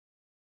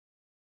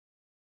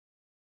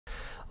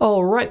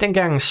Alright then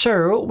gang,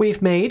 so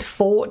we've made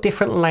 4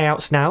 different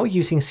layouts now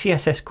using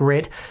CSS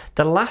Grid.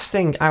 The last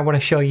thing I want to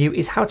show you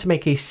is how to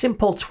make a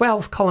simple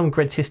 12 column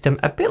grid system,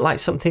 a bit like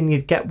something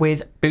you'd get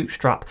with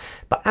Bootstrap.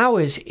 But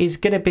ours is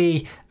going to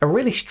be a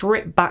really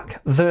stripped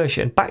back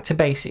version, back to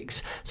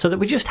basics, so that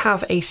we just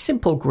have a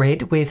simple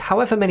grid with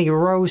however many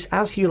rows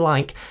as you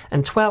like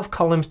and 12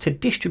 columns to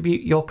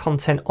distribute your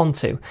content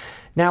onto.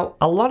 Now,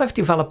 a lot of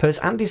developers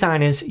and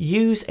designers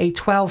use a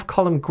 12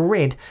 column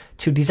grid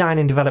to design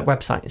and develop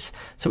websites.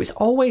 So it's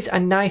always a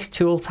nice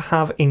tool to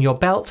have in your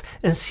belt,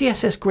 and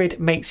CSS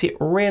Grid makes it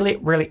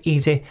really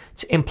easy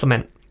to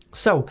implement.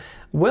 So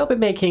we'll be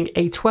making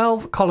a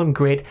 12 column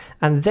grid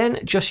and then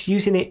just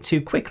using it to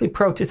quickly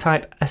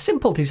prototype a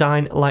simple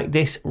design like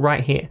this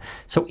right here.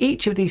 So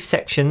each of these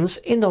sections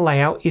in the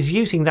layout is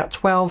using that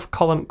 12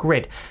 column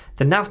grid.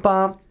 The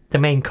navbar, the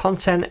main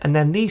content, and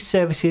then these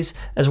services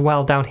as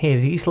well down here,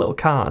 these little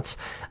cards.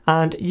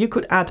 And you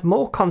could add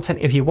more content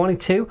if you wanted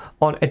to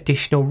on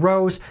additional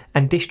rows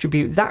and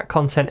distribute that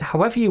content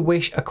however you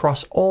wish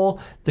across all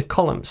the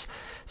columns.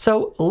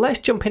 So let's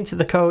jump into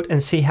the code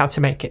and see how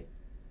to make it.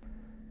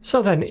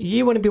 So then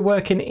you want to be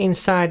working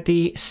inside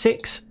the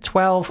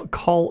 612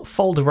 col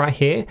folder right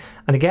here.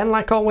 And again,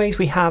 like always,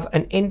 we have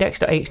an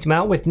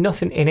index.html with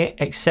nothing in it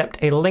except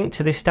a link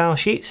to this style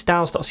sheet,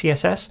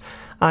 styles.css.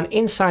 And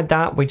inside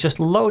that, we just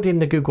load in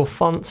the Google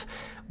font.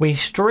 We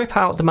strip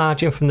out the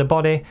margin from the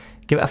body,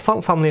 give it a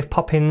font family of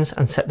pop-ins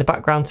and set the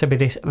background to be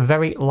this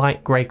very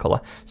light grey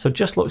colour. So it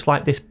just looks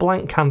like this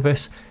blank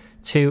canvas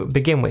to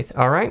begin with.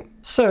 All right,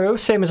 so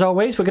same as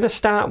always, we're going to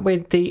start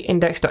with the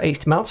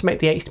index.html to make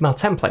the HTML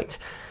template.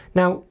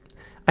 Now,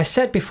 I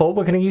said before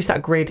we're going to use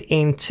that grid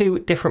in 2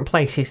 different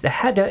places. The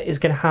header is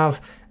going to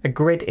have a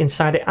grid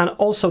inside it and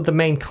also the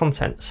main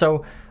content.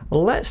 So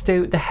let's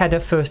do the header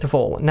first of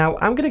all. Now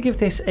I'm going to give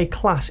this a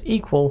class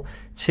equal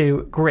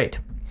to grid,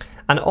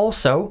 and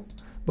also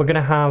we're going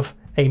to have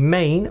a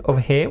main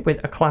over here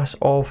with a class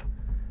of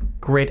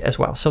grid as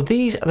well. So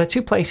these are the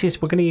 2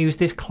 places we're going to use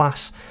this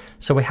class,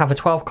 so we have a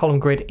 12 column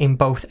grid in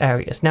both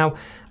areas. Now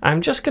I'm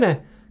just going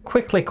to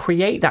quickly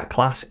create that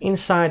class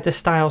inside the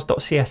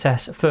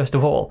styles.css first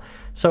of all.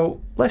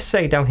 So let's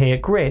say down here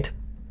grid,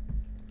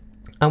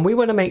 and we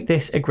want to make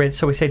this a grid,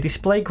 so we say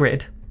display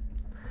grid,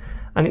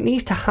 and it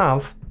needs to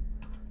have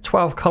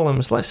 12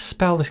 columns. Let's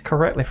spell this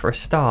correctly for a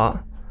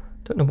start.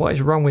 Don't know what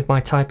is wrong with my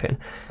typing.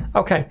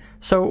 Okay,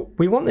 so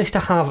we want this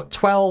to have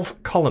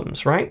 12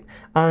 columns, right?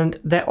 And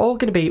they're all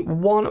going to be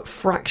 1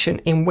 fraction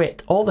in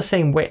width, all the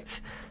same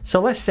width.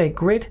 So let's say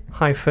grid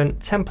hyphen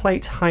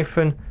template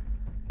hyphen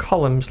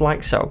columns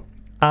like so.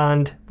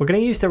 And we're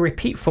going to use the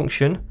repeat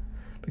function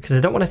because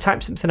I don't want to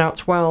type something out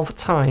 12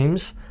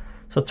 times.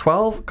 So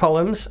 12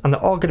 columns, and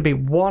they're all going to be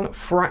 1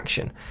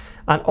 fraction.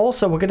 And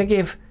also we're going to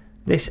give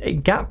this a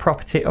gap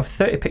property of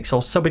 30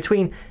 pixels. So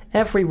between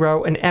every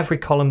row and every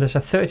column, there's a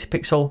 30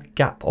 pixel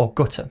gap or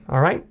gutter. All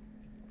right.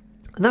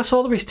 And that's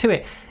all there is to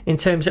it in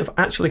terms of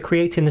actually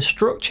creating the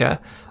structure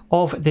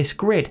of this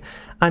grid.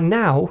 And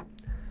now,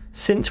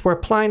 since we're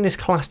applying this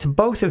class to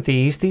both of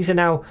these are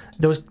now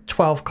those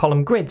 12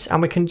 column grids,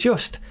 and we can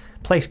just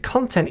place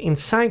content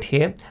inside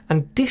here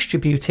and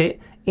distribute it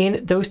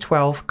in those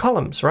 12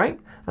 columns, right?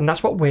 And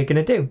that's what we're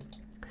going to do.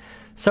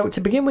 So to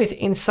begin with,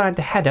 inside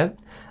the header,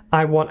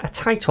 I want a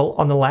title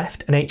on the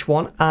left, an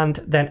H1, and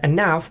then a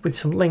nav with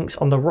some links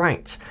on the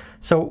right.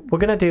 So we're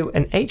going to do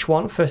an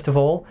H1 first of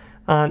all,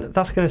 and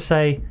that's going to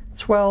say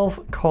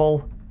 12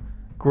 col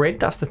grid,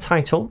 that's the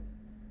title.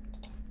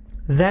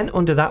 Then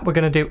under that we're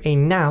going to do a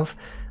nav,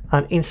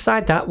 and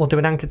inside that we'll do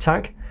an anchor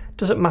tag.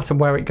 Doesn't matter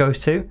where it goes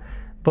to,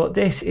 but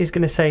this is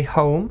going to say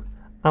home,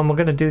 and we're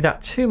going to do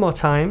that 2 more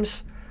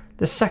times.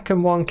 The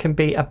second one can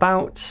be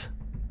about,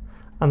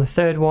 and the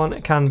third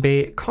one can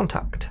be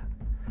contact.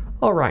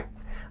 All right.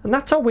 And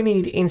that's all we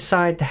need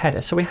inside the header.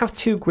 So we have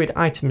 2 grid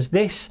items,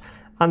 this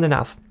and the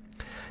nav.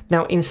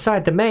 Now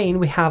inside the main,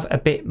 we have a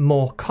bit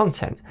more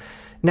content.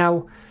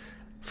 Now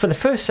for the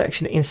first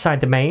section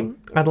inside the main,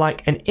 I'd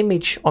like an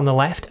image on the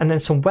left and then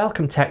some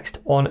welcome text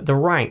on the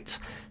right.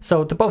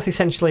 So they're both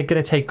essentially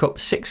going to take up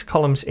 6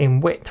 columns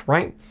in width,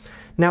 right?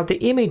 Now the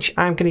image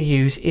I'm going to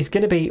use is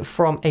going to be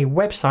from a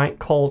website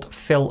called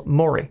Phil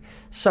Murray.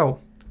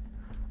 So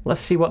let's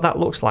see what that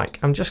looks like.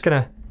 I'm just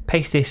going to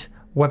paste this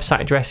website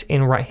address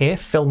in right here,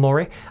 Phil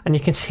Murray, and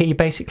you can see you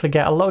basically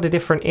get a load of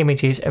different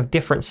images of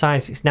different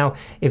sizes. Now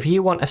if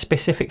you want a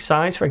specific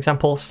size, for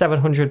example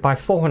 700 by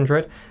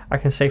 400, I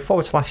can say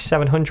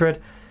 /700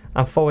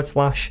 and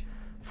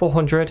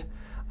 /400,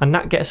 and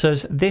that gets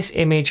us this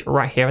image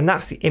right here, and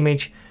that's the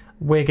image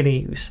we're going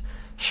to use.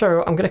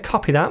 So I'm going to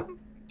copy that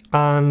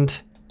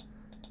and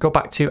go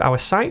back to our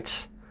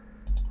site,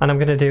 and I'm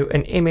going to do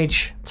an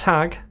image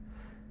tag,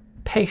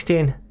 paste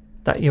in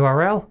that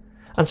URL.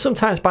 And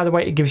sometimes, by the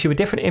way, it gives you a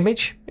different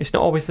image. It's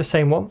not always the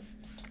same one.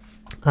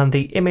 And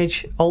the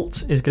image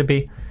alt is going to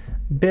be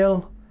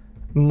Bill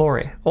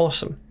Murray.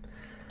 Awesome.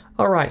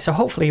 All right, so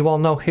hopefully you all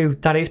know who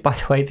that is, by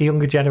the way, the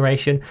younger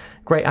generation.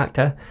 Great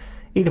actor.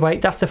 Either way,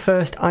 that's the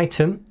first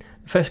item.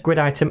 first grid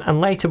item, and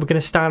later we're going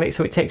to style it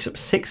so it takes up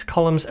 6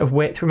 columns of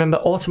width. Remember,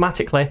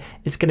 automatically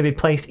it's going to be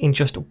placed in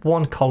just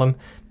 1 column,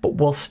 but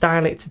we'll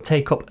style it to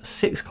take up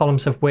 6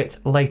 columns of width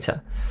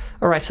later.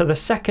 Alright, so the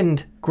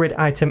second grid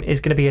item is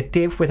going to be a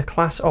div with a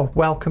class of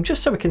welcome,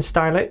 just so we can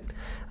style it.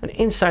 And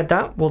inside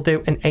that we'll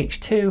do an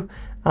h2,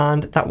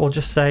 and that will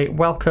just say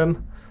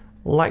welcome,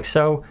 like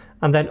so.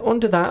 And then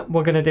under that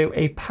we're going to do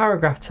a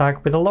paragraph tag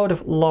with a load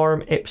of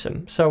lorem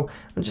ipsum. So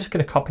I'm just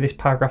going to copy this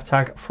paragraph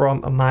tag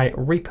from my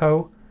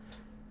repo,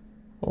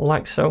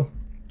 like so.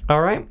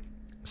 Alright,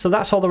 so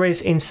that's all there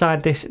is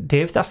inside this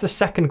div. That's the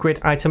second grid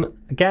item.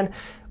 Again,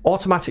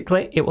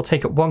 automatically it will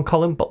take up 1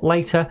 column, but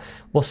later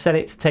we'll set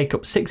it to take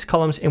up 6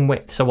 columns in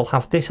width. So we'll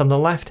have this on the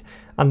left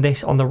and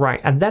this on the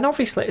right, and then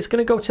obviously it's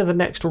going to go to the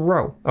next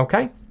row.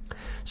 Okay,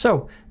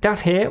 so down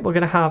here we're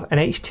going to have an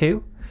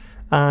h2,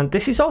 and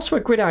this is also a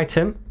grid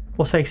item.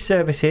 We'll say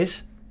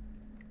services.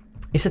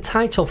 It's a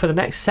title for the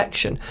next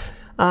section.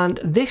 And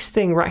this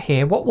thing right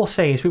here, what we'll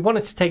say is we want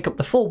it to take up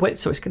the full width,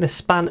 so it's going to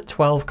span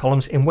 12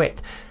 columns in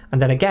width.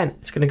 And then again,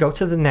 it's going to go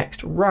to the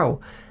next row.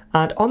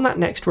 And on that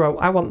next row,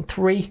 I want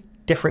 3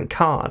 different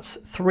cards,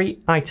 3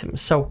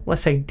 items. So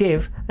let's say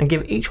div, and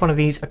give each one of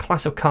these a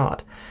class of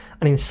card.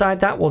 And inside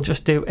that, we'll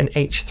just do an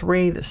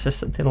h3 that says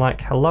something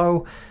like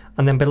hello.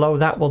 And then below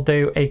that, we'll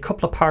do a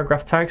couple of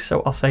paragraph tags.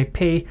 So I'll say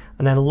p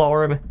and then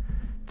lorem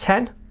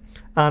 10.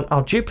 And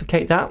I'll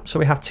duplicate that, so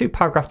we have 2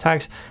 paragraph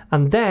tags,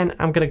 and then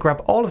I'm going to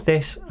grab all of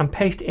this and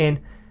paste in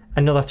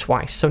another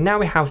twice. So now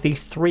we have these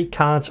 3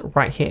 cards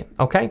right here.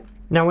 Okay,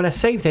 now when I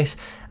save this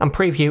and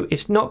preview,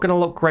 it's not going to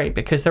look great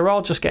because they're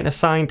all just getting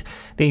assigned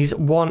these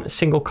 1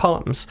 single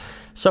columns.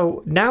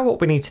 So now what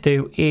we need to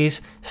do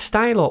is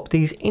style up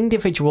these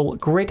individual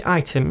grid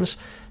items.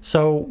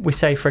 So we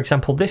say, for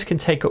example, this can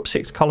take up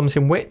 6 columns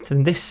in width,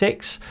 and this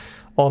 6,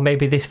 or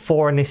maybe this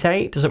 4 and this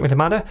 8, doesn't really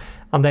matter.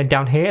 And then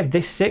down here,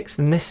 this 6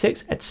 and this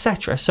 6,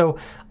 etc. So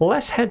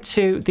let's head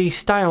to the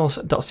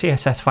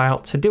styles.css file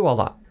to do all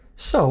that.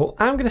 So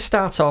I'm going to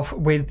start off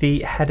with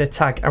the header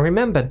tag. And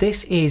remember,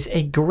 this is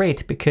a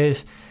grid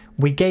because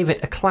we gave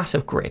it a class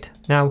of grid.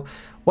 Now,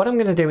 what I'm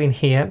going to do in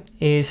here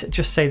is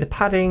just say the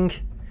padding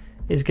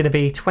is going to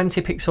be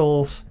 20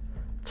 pixels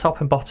top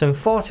and bottom,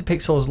 40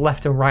 pixels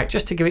left and right,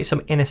 just to give it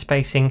some inner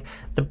spacing.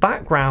 The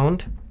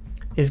background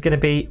is going to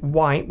be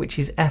white, which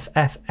is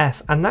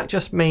FFF, and that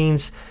just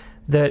means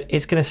that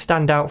it's going to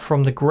stand out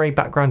from the grey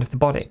background of the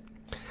body.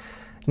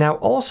 Now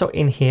also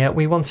in here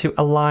we want to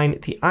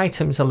align the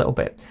items a little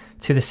bit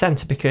to the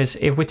center, because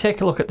if we take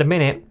a look at the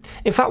minute,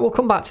 in fact we'll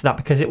come back to that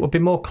because it will be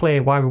more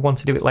clear why we want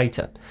to do it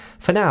later.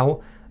 For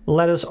now,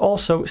 let us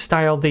also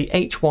style the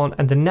H1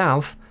 and the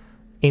nav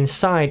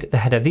inside the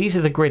header. These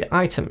are the grid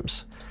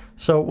items.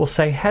 So we'll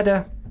say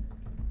header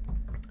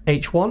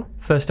H1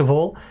 first of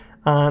all,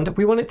 and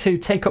we want it to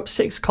take up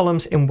 6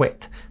 columns in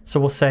width. So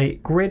we'll say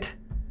grid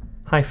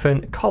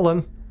hyphen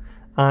column,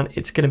 and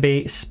it's going to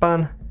be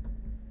span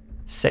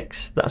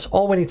 6. That's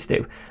all we need to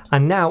do.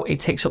 And now it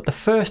takes up the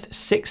first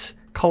 6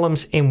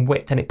 columns in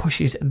width, and it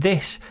pushes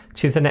this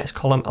to the next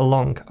column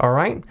along. All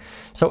right.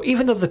 So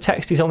even though the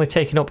text is only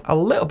taking up a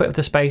little bit of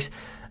the space,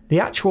 the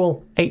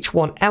actual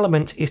H1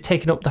 element is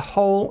taking up the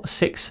whole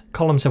 6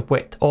 columns of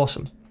width.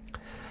 Awesome.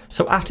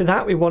 So after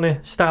that, we want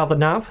to style the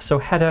nav. So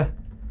header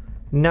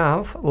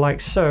nav, like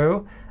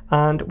so,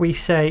 and we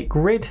say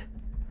grid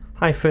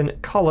hyphen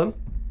column,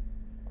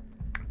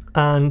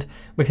 and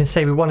we can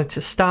say we wanted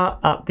to start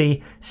at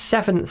the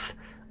 7th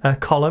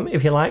column,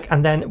 if you like,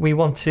 and then we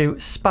want to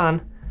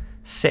span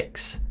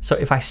 6. So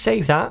if I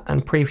save that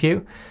and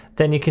preview,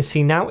 then you can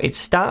see now it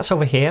starts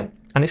over here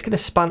and it's going to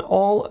span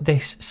all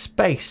this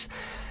space.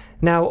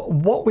 Now,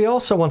 what we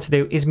also want to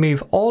do is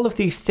move all of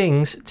these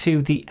things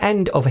to the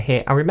end over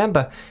here. And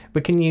remember,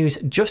 we can use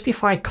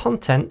justify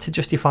content to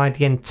justify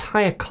the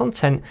entire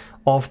content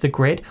of the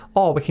grid,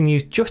 or we can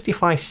use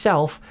justify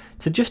self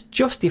to just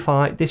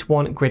justify this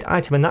one grid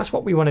item. And that's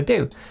what we want to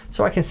do.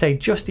 So I can say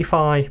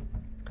justify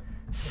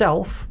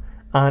self,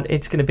 and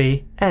it's going to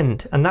be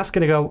end. And that's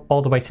going to go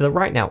all the way to the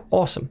right now.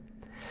 Awesome.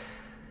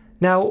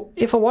 Now,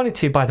 if I wanted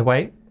to, by the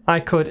way, I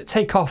could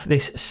take off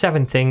this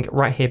 7 thing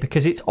right here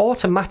because it's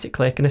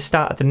automatically going to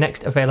start at the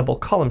next available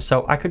column.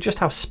 So I could just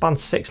have span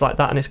 6 like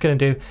that and it's going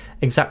to do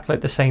exactly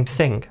the same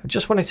thing. I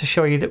just wanted to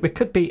show you that we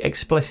could be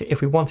explicit if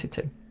we wanted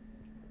to.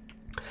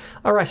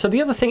 Alright, so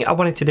the other thing I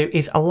wanted to do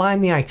is align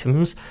the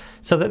items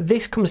so that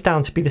this comes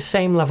down to be the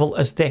same level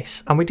as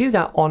this. And we do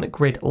that on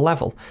grid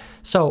level.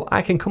 So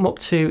I can come up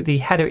to the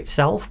header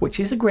itself, which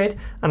is a grid,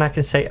 and I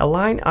can say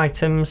align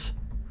items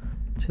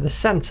to the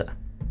center.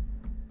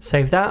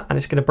 Save that, and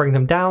it's going to bring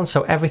them down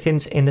so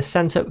everything's in the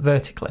center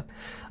vertically.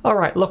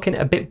 Alright, looking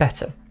a bit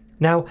better.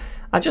 Now,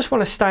 I just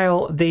want to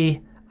style the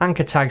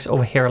anchor tags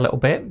over here a little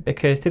bit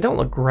because they don't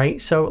look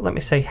great. So let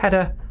me say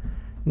header,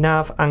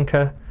 nav,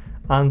 anchor,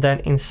 and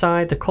then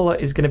inside the color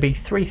is going to be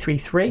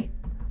 333,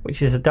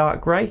 which is a dark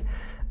gray.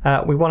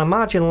 We want a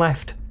margin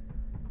left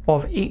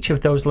of each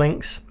of those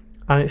links,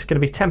 and it's going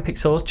to be 10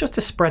 pixels just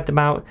to spread them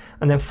out.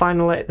 And then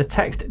finally, the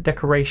text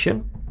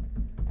decoration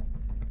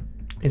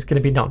is going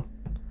to be none.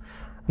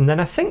 And then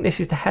I think this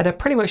is the header,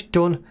 pretty much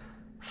done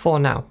for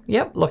now.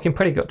 Yep, looking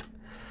pretty good.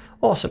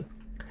 Awesome.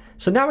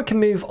 So now we can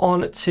move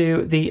on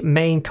to the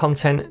main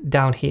content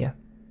down here.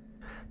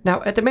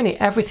 Now at the minute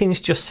everything's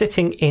just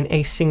sitting in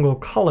a single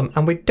column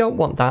and we don't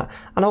want that,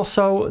 and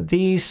also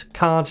these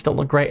cards don't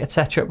look great,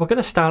 etc. We're going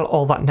to style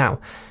all that now.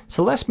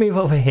 So let's move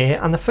over here,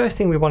 and the first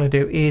thing we want to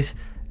do is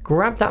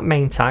grab that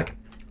main tag,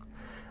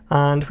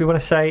 and we want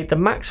to say the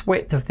max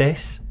width of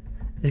this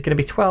is going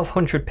to be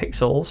 1200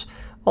 pixels.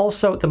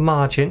 Also the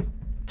margin,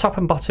 top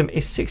and bottom,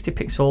 is 60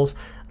 pixels.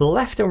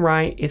 Left and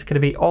right is going to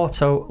be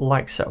auto,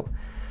 like so.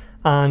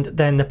 And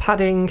then the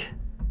padding,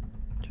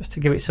 just to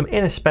give it some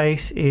inner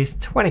space, is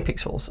 20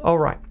 pixels. All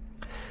right.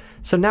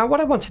 So now what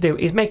I want to do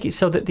is make it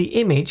so that the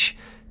image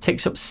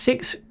takes up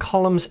 6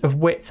 columns of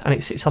width and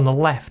it sits on the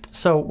left.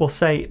 So we'll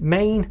say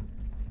main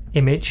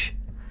image,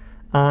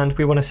 and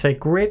we want to say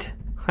grid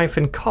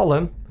hyphen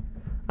column,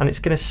 and it's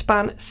going to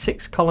span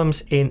 6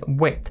 columns in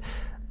width.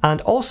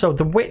 And also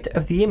the width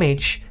of the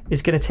image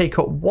is going to take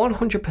up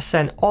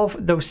 100%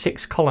 of those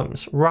 6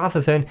 columns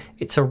rather than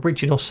its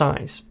original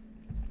size.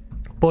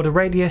 Border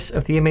radius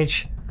of the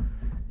image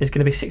is going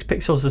to be 6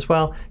 pixels as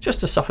well, just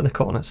to soften the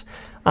corners.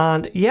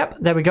 And yep,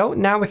 there we go.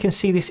 Now we can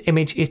see this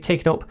image is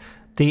taking up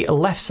the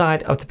left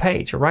side of the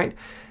page, all right?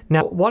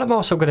 Now what I'm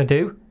also going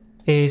to do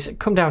is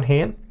come down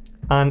here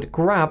and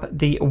grab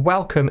the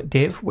welcome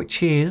div,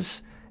 which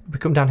is, we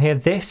come down here,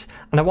 this,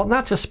 and I want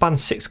that to span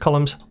 6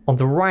 columns on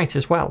the right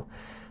as well.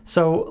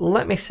 So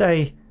let me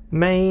say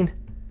main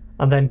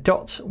and then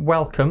dot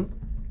welcome,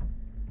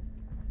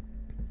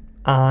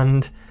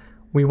 and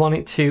we want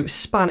it to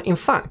span, in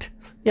fact,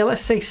 yeah,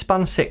 let's say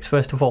span 6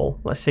 first of all.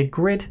 Let's say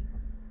grid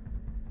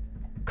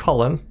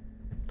column,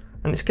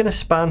 and it's going to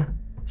span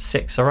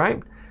 6, all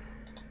right?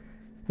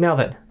 Now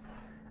then,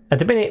 at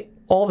the minute,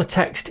 all the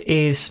text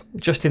is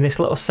just in this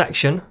little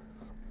section,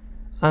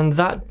 and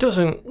that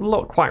doesn't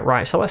look quite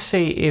right. So let's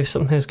see if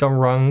something's gone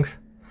wrong.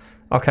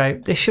 Okay,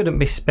 this shouldn't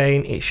be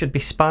Spain, it should be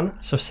span,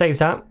 so save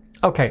that.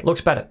 Okay,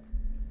 looks better.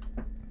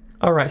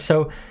 All right,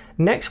 so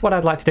next what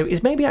I'd like to do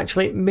is maybe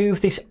actually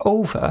move this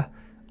over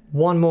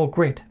one more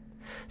grid.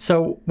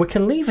 So we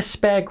can leave a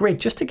spare grid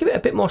just to give it a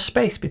bit more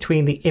space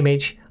between the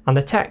image and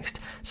the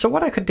text. So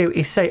what I could do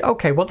is say,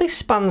 okay, well this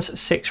spans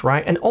 6,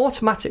 right? And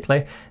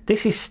automatically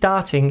this is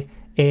starting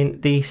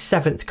in the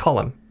 7th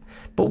column.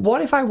 But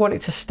what if I want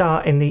it to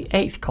start in the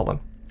 8th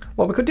column?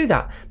 Well, we could do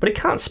that, but it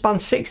can't span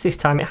 6 this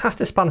time. It has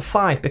to span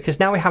 5 because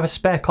now we have a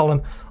spare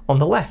column on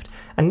the left.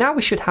 And now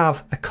we should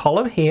have a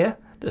column here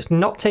that's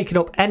not taking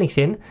up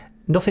anything.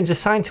 Nothing's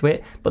assigned to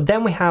it, but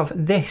then we have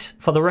this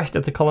for the rest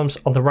of the columns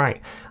on the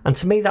right. And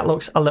to me, that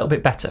looks a little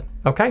bit better,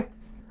 okay?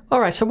 All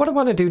right, so what I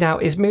want to do now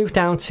is move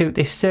down to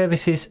this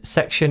services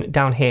section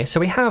down here. So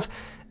we have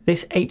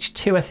this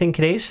H2, I think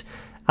it is,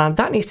 and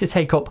that needs to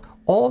take up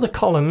all the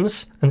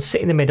columns and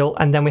sit in the middle,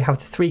 and then we have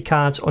the 3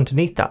 cards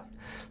underneath that.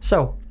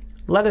 So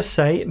let us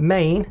say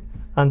main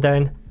and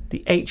then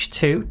the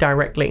H2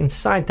 directly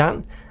inside that,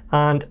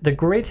 and the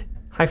grid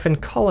hyphen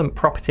column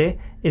property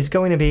is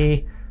going to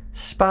be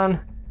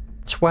span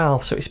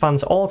 12, so it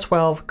spans all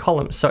 12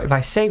 columns. So if I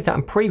save that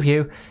and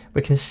preview,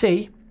 we can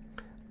see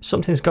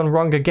something's gone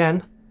wrong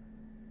again.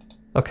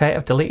 Okay,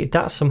 I've deleted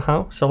that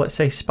somehow, so let's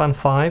say span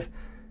 5.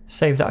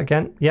 Save that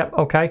again. Yep,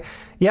 okay.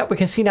 Yep, we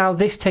can see now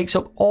this takes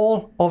up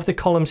all of the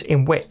columns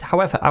in width.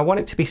 However, I want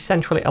it to be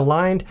centrally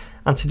aligned,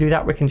 and to do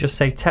that we can just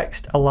say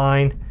text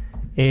align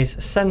is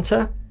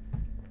center,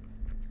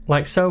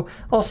 like so.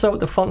 Also,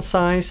 the font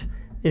size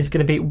is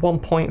going to be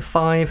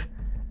 1.5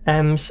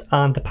 ems,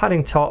 and the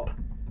padding top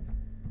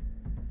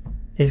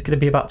is going to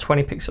be about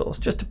 20 pixels,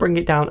 just to bring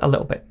it down a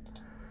little bit.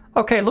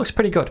 Okay, it looks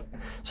pretty good.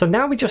 So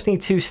now we just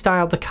need to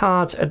style the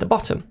cards at the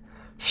bottom.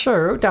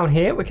 So down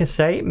here we can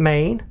say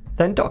main,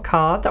 then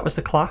 .card, that was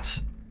the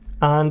class,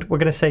 and we're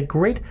going to say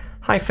grid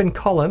hyphen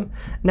column.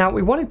 Now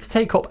we want it to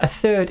take up a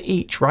third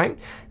each, right?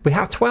 We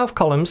have 12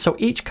 columns, so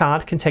each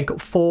card can take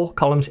up 4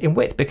 columns in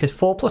width, because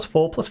 4 plus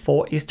 4 plus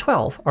 4 is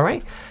 12, all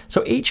right?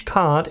 So each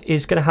card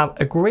is going to have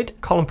a grid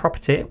column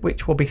property,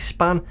 which will be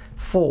span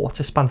 4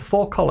 to span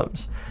 4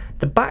 columns.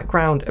 The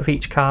background of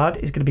each card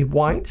is going to be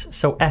white,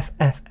 so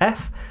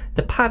FFF.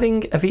 The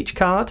padding of each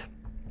card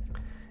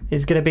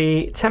is going to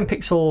be 10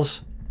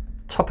 pixels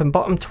top and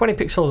bottom, 20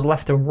 pixels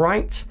left and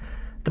right.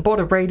 The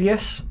border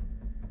radius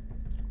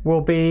will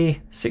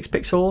be 6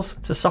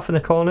 pixels to soften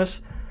the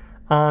corners,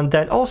 and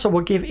then also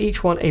we'll give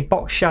each one a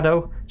box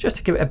shadow just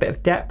to give it a bit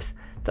of depth.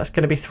 That's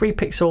going to be 3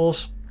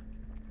 pixels,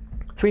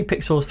 3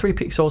 pixels, 3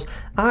 pixels.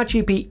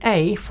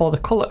 RGBA for the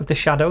color of the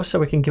shadow, so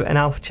we can give it an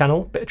alpha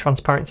channel, bit of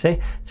transparency.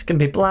 It's going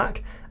to be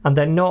black, and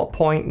then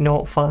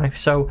 0.05,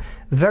 so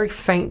very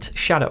faint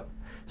shadow.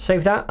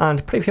 Save that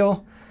and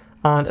preview,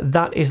 and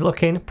that is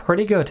looking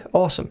pretty good.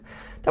 Awesome.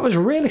 That was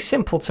really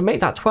simple to make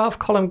that 12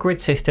 column grid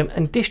system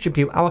and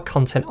distribute our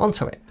content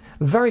onto it.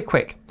 Very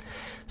quick.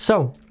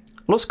 So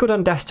Looks good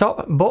on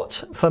desktop,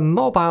 but for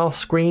mobile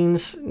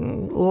screens,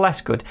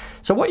 less good.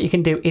 So what you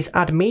can do is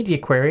add media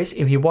queries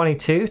if you wanted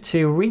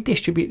to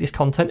redistribute this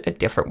content at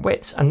different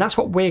widths. And that's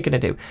what we're going to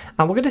do.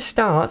 And we're going to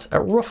start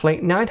at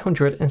roughly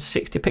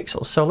 960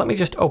 pixels. So let me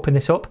just open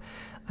this up.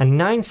 And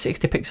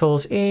 960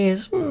 pixels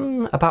is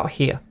about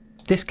here.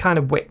 This kind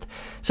of width.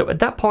 So at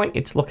that point,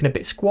 it's looking a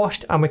bit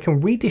squashed, and we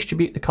can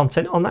redistribute the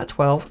content on that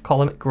 12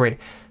 column grid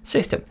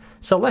system.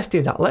 So let's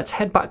do that. Let's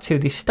head back to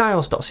the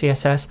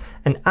styles.css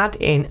and add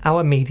in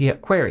our media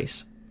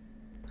queries.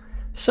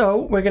 So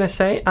we're going to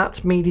say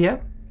at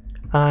media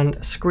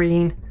and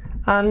screen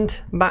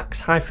and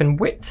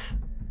max-width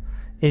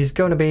is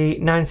going to be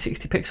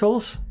 960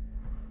 pixels.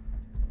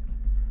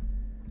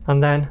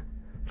 And then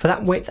for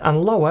that width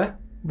and lower,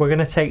 we're going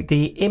to take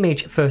the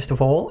image first of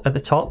all at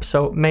the top,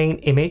 so main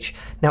image.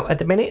 Now at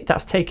the minute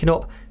that's taking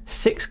up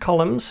 6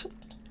 columns.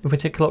 If we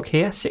take a look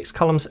here, 6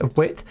 columns of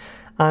width.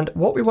 And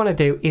what we want to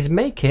do is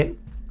make it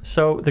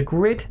so the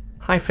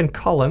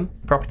grid-column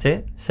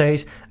property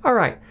says, all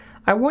right,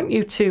 I want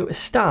you to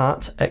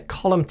start at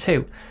column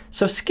 2.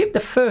 So skip the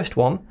first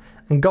one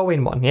and go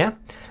in one, yeah?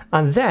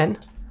 And then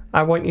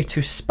I want you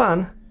to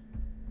span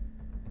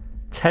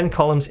 10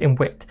 columns in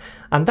width.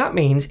 And that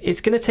means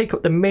it's going to take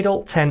up the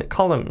middle 10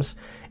 columns.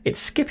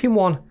 It's skipping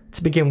one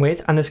to begin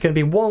with, and there's going to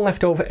be one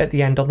left over at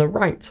the end on the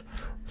right.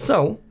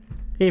 So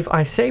if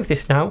I save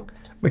this now,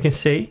 we can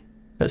see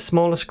at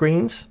smaller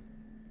screens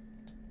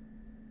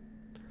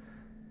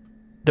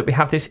that we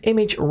have this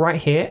image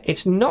right here.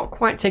 It's not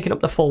quite taking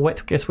up the full width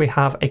because we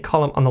have a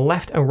column on the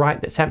left and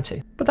right that's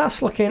empty, but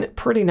that's looking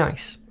pretty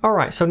nice. All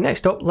right, so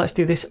next up, let's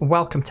do this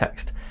welcome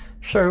text.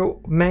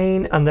 So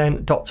main and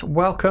then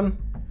 .welcome.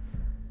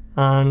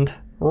 And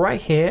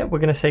right here, we're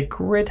going to say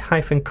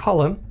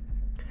grid-column.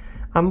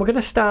 And we're going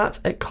to start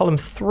at column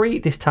 3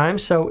 this time.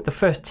 So the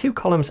first 2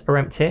 columns are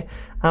empty.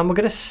 And we're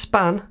going to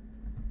span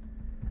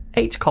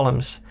 8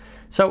 columns.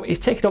 So it's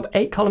taken up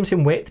 8 columns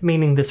in width,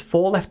 meaning there's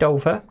 4 left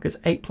over, because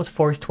 8 plus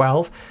 4 is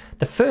 12.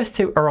 The first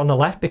 2 are on the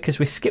left because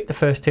we skipped the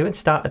first 2 and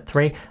start at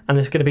 3. And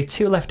there's going to be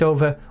 2 left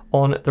over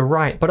on the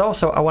right. But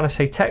also, I want to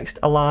say text,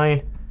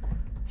 align,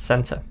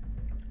 center.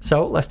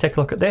 So let's take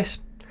a look at this.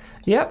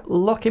 Yep,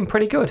 looking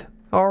pretty good.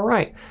 All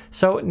right,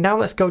 so now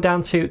let's go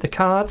down to the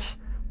cards.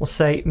 We'll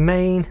say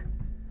main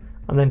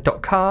and then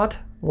 .card,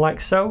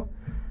 like so.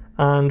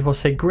 And we'll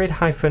say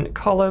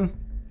grid-column.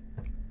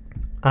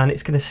 And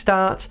it's going to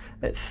start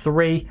at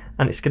 3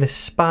 and it's going to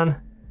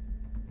span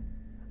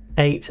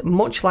 8,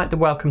 much like the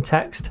welcome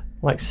text,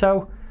 like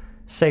so.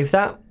 Save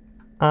that.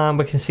 And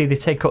we can see they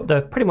take up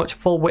the pretty much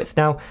full width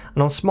now.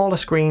 And on smaller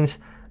screens,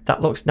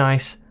 that looks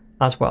nice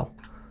as well.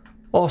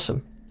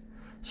 Awesome.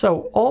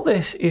 So all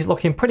this is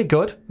looking pretty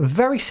good.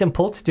 Very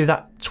simple to do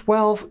that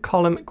 12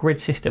 column grid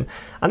system.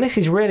 And this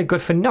is really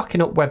good for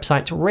knocking up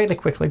websites really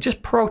quickly,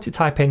 just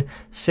prototyping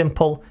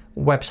simple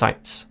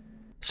websites.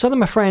 So then,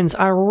 my friends,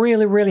 I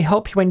really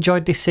hope you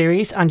enjoyed this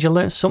series and you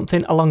learned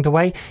something along the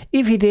way.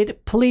 If you did,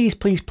 please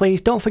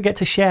don't forget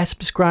to share,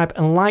 subscribe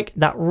and like.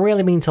 That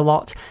really means a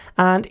lot.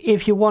 And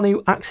if you want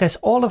to access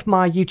all of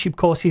my YouTube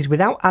courses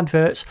without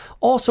adverts,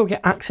 also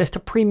get access to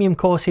premium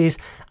courses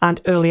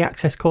and early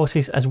access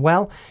courses as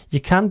well,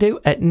 you can do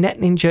at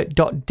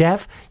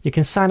netninja.dev. You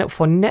can sign up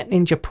for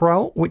NetNinja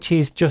Pro, which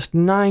is just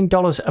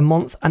 $9 a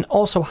month, and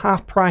also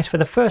half price for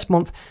the first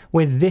month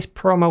with this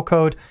promo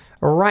code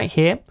right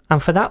here.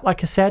 And for that,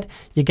 like I said,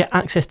 you get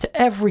access to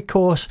every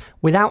course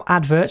without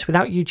adverts,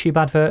 without YouTube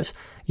adverts.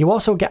 You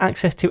also get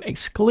access to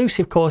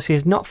exclusive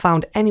courses not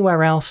found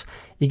anywhere else.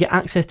 You get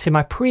access to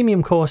my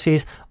premium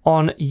courses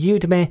on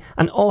Udemy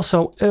and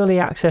also early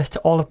access to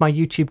all of my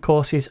YouTube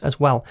courses as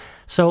well.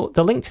 So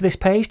the link to this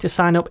page to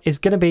sign up is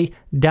going to be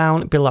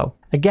down below.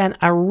 Again,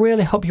 I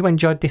really hope you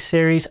enjoyed this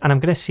series and I'm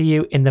going to see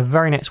you in the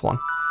very next one.